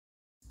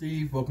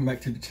Steve, welcome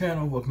back to the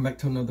channel. Welcome back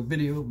to another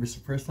video. If it's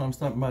the first time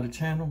stopping by the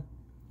channel,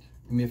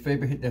 do me a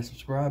favor, hit that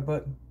subscribe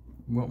button.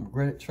 You won't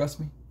regret it, trust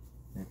me.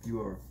 If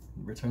you are a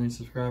returning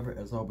subscriber,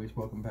 as always,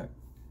 welcome back.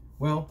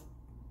 Well,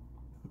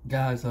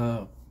 guys,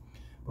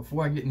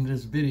 before I get into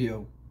this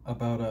video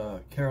about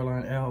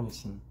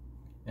Ellison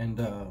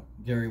and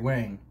Gary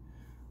Wang,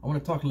 I want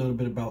to talk a little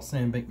bit about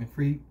Sam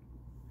Bankman-Fried.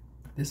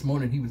 This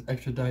morning he was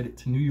extradited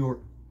to New York,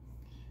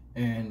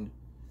 and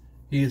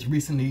he has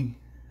recently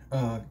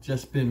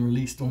just been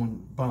released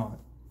on bond,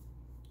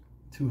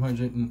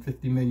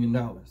 $250 million.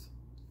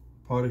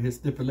 Part of his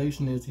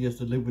stipulation is he has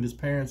to live with his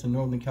parents in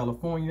Northern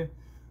California,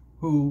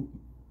 who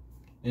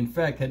in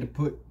fact had to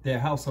put their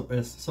house up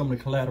as some of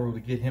the collateral to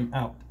get him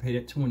out to pay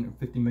that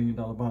 $250 million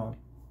bond.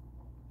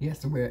 He has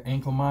to wear an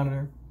ankle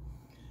monitor,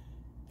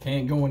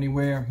 can't go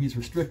anywhere, he's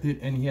restricted,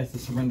 and he has to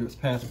surrender his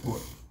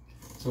passport.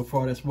 So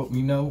far, that's what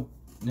we know.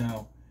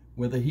 Now,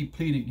 whether he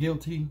pleaded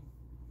guilty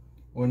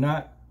or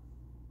not,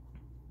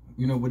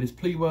 you know what his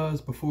plea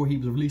was before he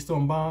was released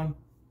on bond,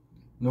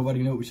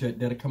 nobody knows yet.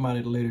 That'll come out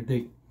at a later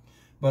date.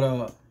 But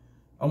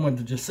I wanted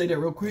to just say that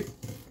real quick.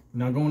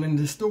 Now, going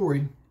into the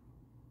story,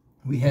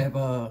 we have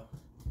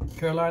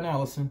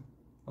Ellison.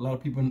 A lot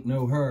of people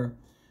know her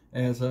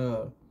as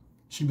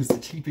she was the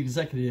chief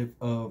executive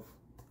of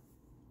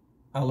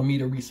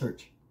Alameda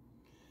Research.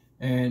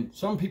 And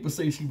some people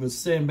say she was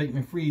Sam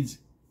Bankman-Fried's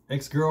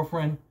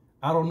ex-girlfriend.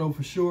 I don't know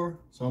for sure,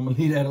 so I'm gonna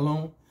leave that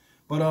alone.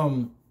 But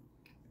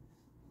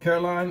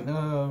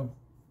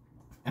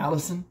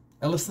Ellison,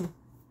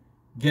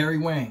 Gary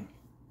Wang,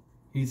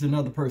 he's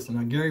another person.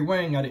 Now, Gary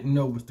Wang, I didn't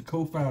know, was the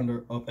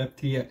co-founder of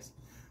FTX.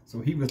 So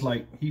he was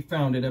like, he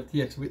founded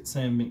FTX with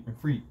Sam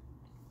Bankman-Fried.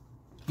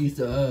 He's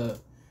the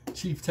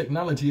chief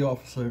technology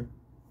officer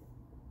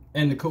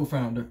and the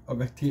co-founder of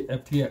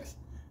FTX.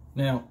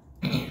 Now,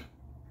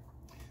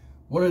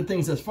 one of the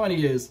things that's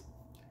funny is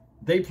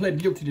they pled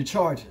guilty to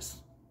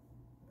charges.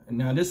 And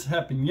now, this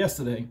happened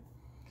yesterday.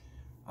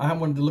 I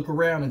wanted to look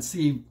around and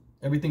see if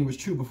everything was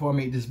true before I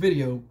made this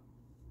video,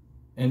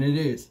 and it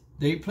is.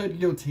 They pled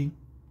guilty.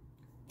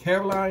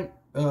 Caroline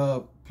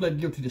pled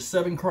guilty to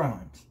 7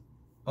 crimes,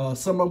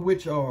 some of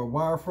which are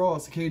wire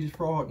fraud, securities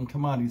fraud, and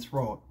commodities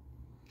fraud.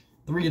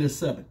 3 of the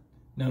 7.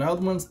 Now, the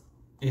other ones,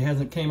 it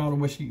hasn't came out of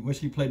what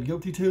she pled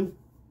guilty to.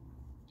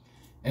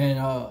 And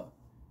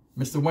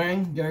Mr.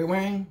 Wang, Gary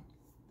Wang,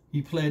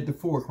 he pled to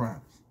 4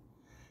 crimes.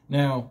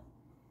 Now,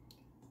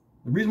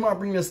 the reason why I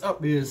bring this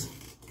up is,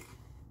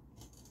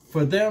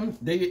 for them,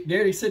 they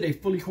already said they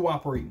fully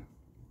cooperate.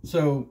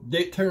 So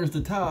that turns the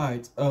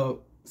tides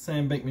of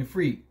Sam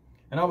Bankman-Fried.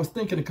 And I was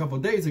thinking a couple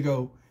of days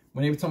ago,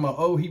 when they were talking about,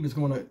 oh, he was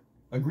going to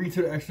agree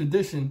to the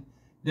extradition,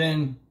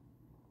 then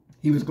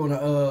he was going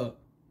to,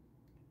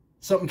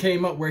 something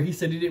came up where he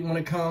said he didn't want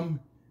to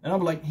come. And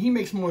I'm like, he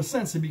makes more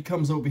sense if he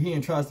comes over here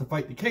and tries to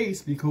fight the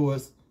case,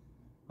 because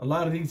a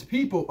lot of these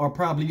people are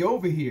probably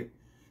over here.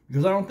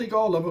 Because I don't think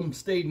all of them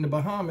stayed in the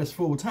Bahamas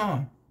full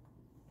time,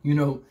 you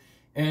know.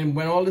 And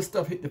when all this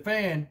stuff hit the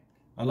fan,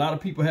 a lot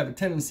of people have a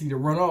tendency to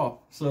run off.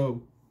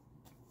 So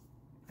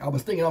I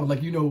was thinking, I was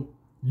like, you know,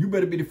 you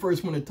better be the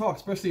first one to talk,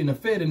 especially in the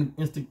Fed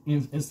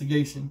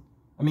investigation.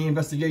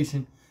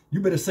 You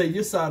better say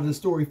your side of the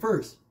story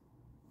first.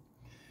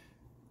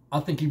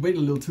 I think he waited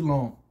a little too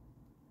long.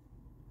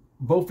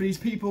 Both of these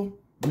people,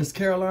 Miss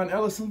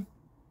Ellison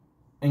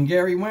and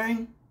Gary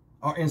Wang,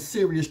 are in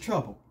serious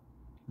trouble.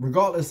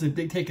 Regardless if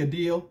they take a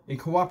deal and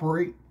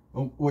cooperate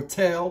or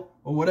tell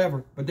or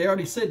whatever. But they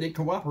already said they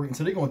cooperate,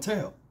 so they're going to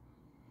tell.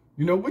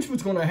 You know, which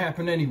was going to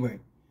happen anyway.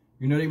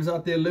 You know, they was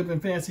out there living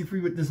fancy free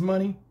with this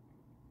money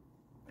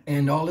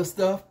and all this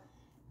stuff.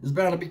 There's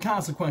bound to be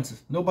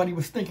consequences. Nobody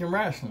was thinking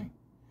rationally.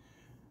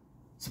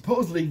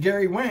 Supposedly,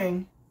 Gary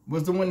Wang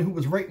was the one who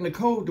was writing the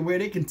code to where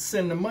they can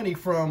send the money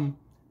from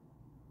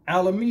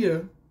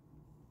Alameda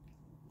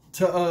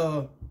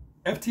to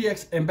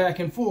FTX and back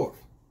and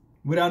forth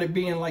without it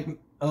being like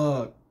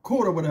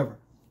court or whatever.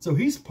 So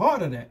he's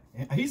part of that.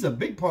 He's a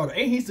big part of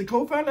it. And he's the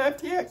co-founder of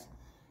FTX.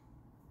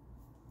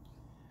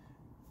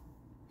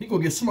 He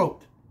gonna get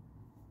smoked.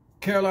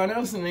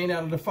 Ellison ain't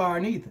out of the fire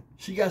neither.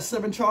 She got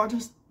 7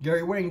 charges.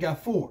 Gary Wang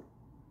got 4.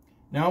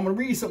 Now I'm gonna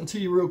read something to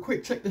you real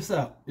quick. Check this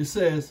out. It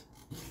says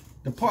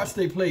the parts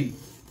they played.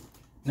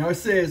 Now it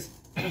says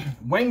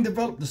Wang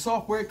developed the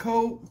software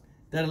code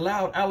that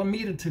allowed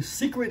Alameda to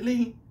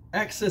secretly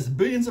access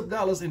billions of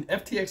dollars in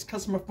FTX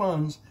customer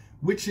funds,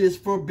 which is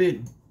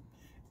forbidden.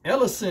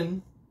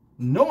 Ellison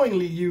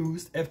knowingly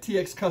used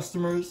FTX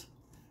customers'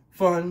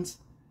 funds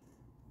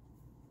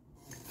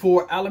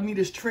for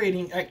Alameda's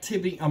trading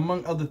activity,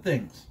 among other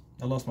things.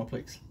 I lost my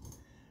place.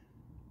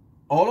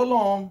 All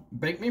along,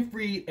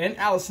 Bankman-Fried and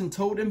Ellison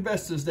told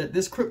investors that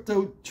this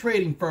crypto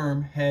trading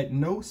firm had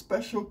no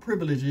special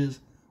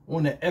privileges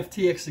on the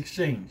FTX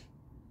exchange.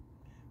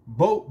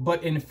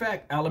 But in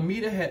fact,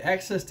 Alameda had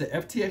access to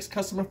FTX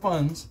customer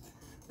funds,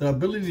 the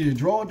ability to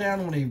draw down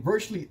on a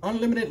virtually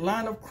unlimited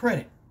line of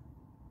credit,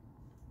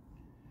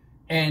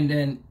 and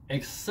an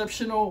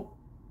exceptional,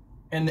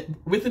 and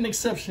with an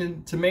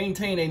exception, to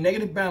maintain a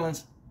negative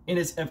balance in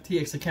its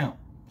FTX account.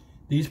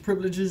 These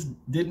privileges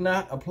did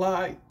not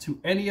apply to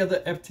any other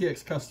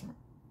FTX customer.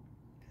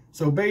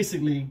 So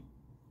basically,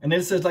 and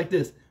it says like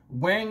this,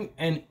 Wang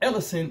and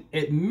Ellison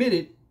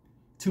admitted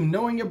to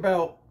knowing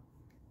about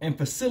and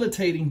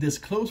facilitating this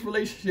close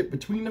relationship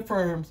between the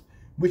firms,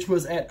 which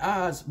was at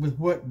odds with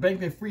what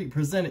Bankman-Fried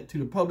presented to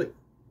the public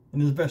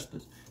and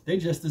investors. They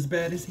just as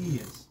bad as he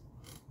is.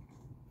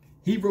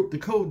 He wrote the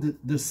code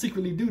to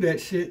secretly do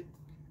that shit,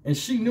 and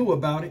she knew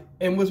about it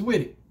and was with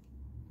it.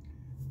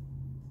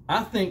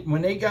 I think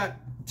when they got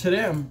to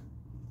them,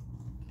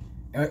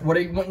 when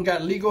they went and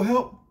got legal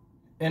help,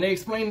 and they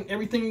explained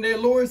everything to their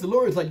lawyers, the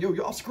lawyers like, yo,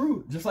 y'all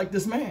screwed, just like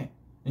this man.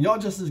 And y'all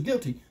just as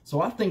guilty.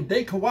 So I think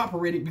they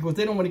cooperated because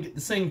they don't want to get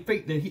the same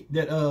fate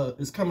that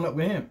is coming up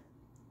with him.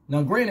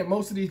 Now, granted,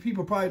 most of these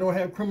people probably don't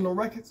have criminal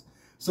records,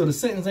 so the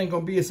sentence ain't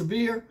going to be as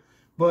severe,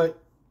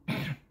 but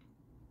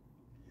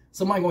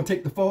somebody going to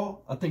take the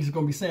fall. I think it's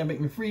going to be Sam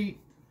Bankman-Fried.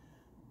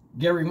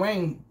 Gary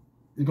Wang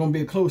is going to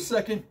be a close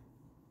second.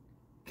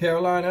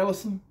 Caroline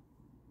Ellison,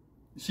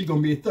 she's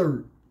going to be a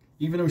third.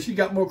 Even though she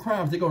got more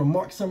crimes, they're going to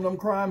mark some of them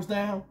crimes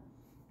down,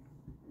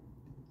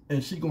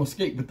 and she's going to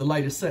escape with the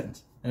lightest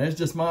sentence. And that's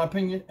just my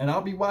opinion, and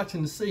I'll be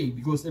watching to see,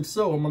 because if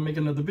so, I'm going to make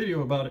another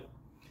video about it.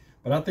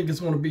 But I think it's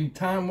going to be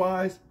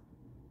time-wise,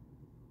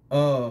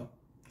 Sam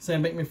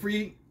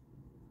Bankman-Fried,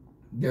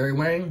 Gary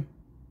Wang,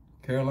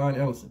 Caroline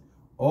Ellison.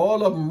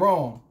 All of them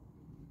wrong.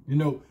 You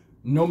know,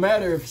 no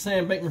matter if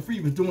Sam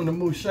Bankman-Fried was doing the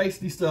most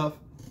shiesty stuff,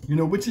 you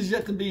know, which is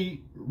yet to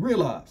be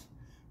realized.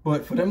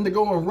 But for them to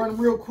go and run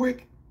real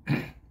quick,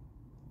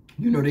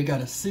 you know, they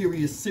got a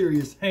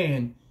serious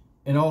hand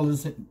in all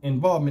this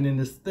involvement in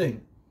this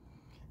thing.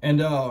 And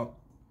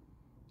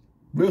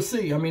we'll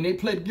see. I mean, they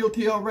pled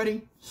guilty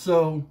already.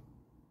 So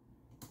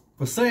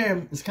for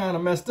Sam, it's kind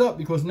of messed up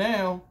because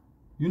now,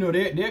 you know,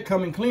 they're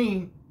coming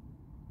clean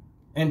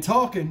and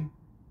talking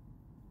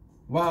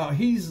while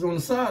he's on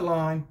the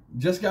sideline,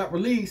 just got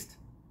released.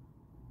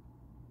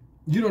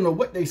 You don't know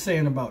what they're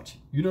saying about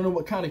you. You don't know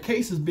what kind of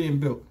case is being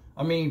built.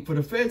 I mean, for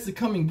the feds to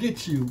come and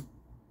get you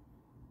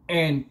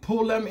and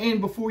pull them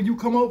in before you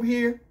come over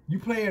here, you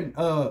playing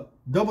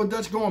double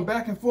dutch going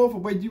back and forth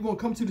of whether you gonna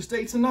come to the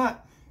States or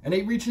not, and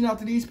they reaching out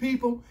to these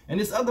people, and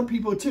there's other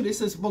people too. They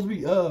said supposed to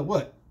be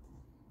what,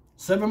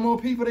 7 more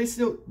people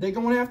they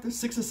going after,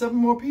 6 or 7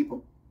 more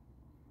people,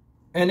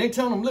 and they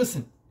tell them,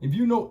 listen, if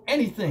you know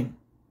anything,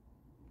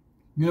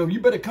 you know,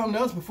 you better come to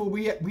us before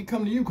we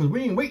come to you, because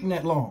we ain't waiting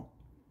that long.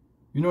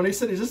 You know, they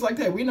said it just like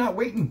that. We're not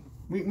waiting.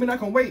 We're not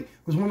gonna wait,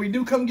 because when we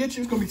do come get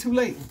you, it's gonna be too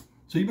late.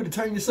 So you better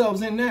turn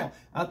yourselves in now.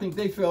 I think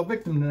they fell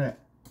victim to that.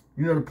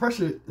 You know,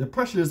 the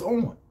pressure is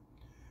on.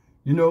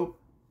 You know,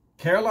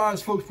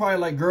 Caroline's folks probably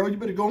like, girl, you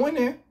better go in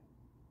there.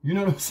 You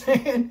know what I'm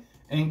saying?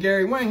 And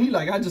Gary Wang, he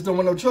like, I just don't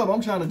want no trouble.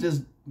 I'm trying to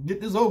just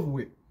get this over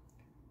with.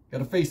 Got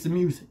to face the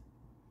music.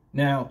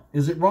 Now,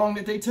 is it wrong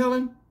that they tell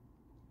him?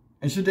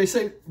 And should they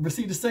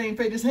receive the same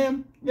fate as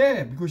him?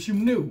 Yeah, because you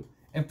knew.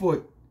 And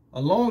for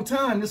a long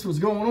time, this was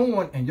going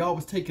on, and y'all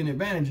was taking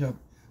advantage of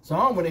it. So I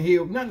don't want to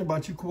hear nothing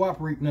about you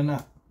cooperating or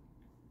not.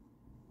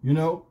 You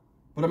know?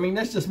 But I mean,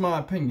 that's just my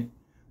opinion.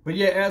 But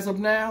yeah, as of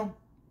now,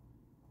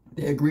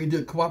 they agreed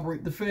to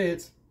cooperate the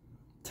feds,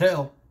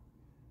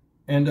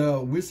 and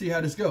we'll see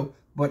how this goes.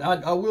 But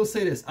I will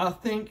say this. I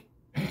think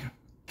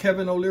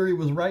Kevin O'Leary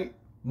was right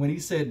when he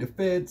said the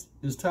feds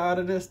is tired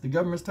of this, the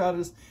government's tired of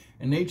this,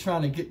 and they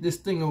trying to get this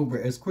thing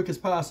over as quick as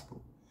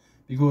possible.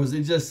 Because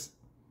it just,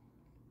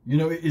 you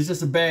know, it's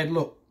just a bad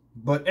look.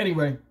 But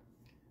anyway,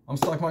 I'm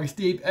Stock Market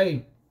Steve.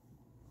 Hey,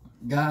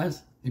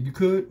 guys, if you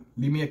could,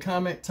 leave me a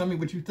comment. Tell me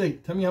what you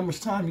think. Tell me how much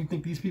time you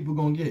think these people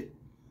going to get.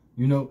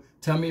 You know,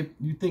 tell me if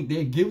you think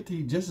they're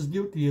guilty, just as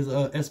guilty as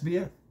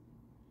SBF.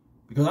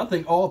 Because I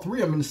think all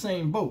 3 of them in the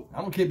same boat. I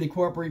don't care if they're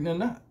cooperating or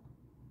not.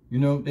 You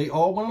know, they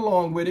all went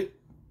along with it.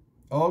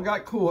 All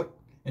got caught.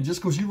 And just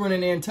because you run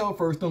in there and tell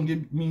first don't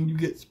mean you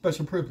get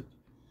special privilege.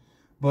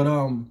 But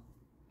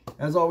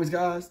as always,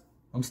 guys,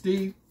 I'm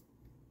Steve.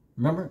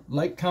 Remember,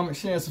 like, comment,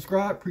 share, and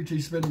subscribe. Appreciate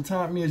you spending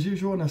time with me as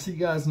usual. And I'll see you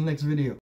guys in the next video.